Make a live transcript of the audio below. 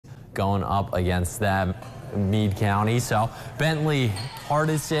going up against them. Meade County. So Bentley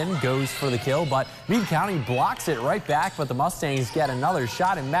Hardison goes for the kill, but Meade County blocks it right back, but the Mustangs get another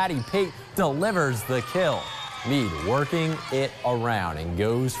shot, and Maddie Pate delivers the kill. Meade working it around and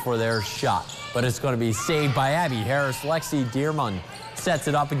goes for their shot, but it's going to be saved by Abby Harris. Lexi Dearmond sets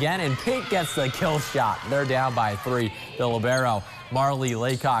it up again, and Pate gets the kill shot. They're down by 3. The libero, Marley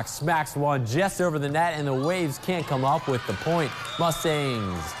Laycock, smacks one just over the net, and the Waves can't come up with the point.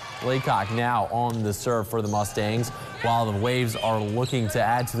 Mustangs. Laycock now on the serve for the Mustangs, while the Waves are looking to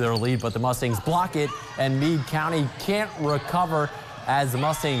add to their lead, but the Mustangs block it, and Meade County can't recover as the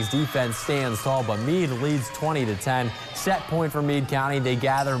Mustangs defense stands tall, but Meade leads 20-10. Set point for Meade County. They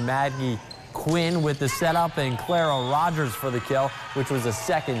gather Maggie Quinn with the setup and Clara Rogers for the kill, which was a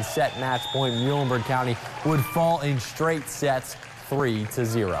second set match point. Muhlenberg County would fall in straight sets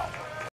 3-0.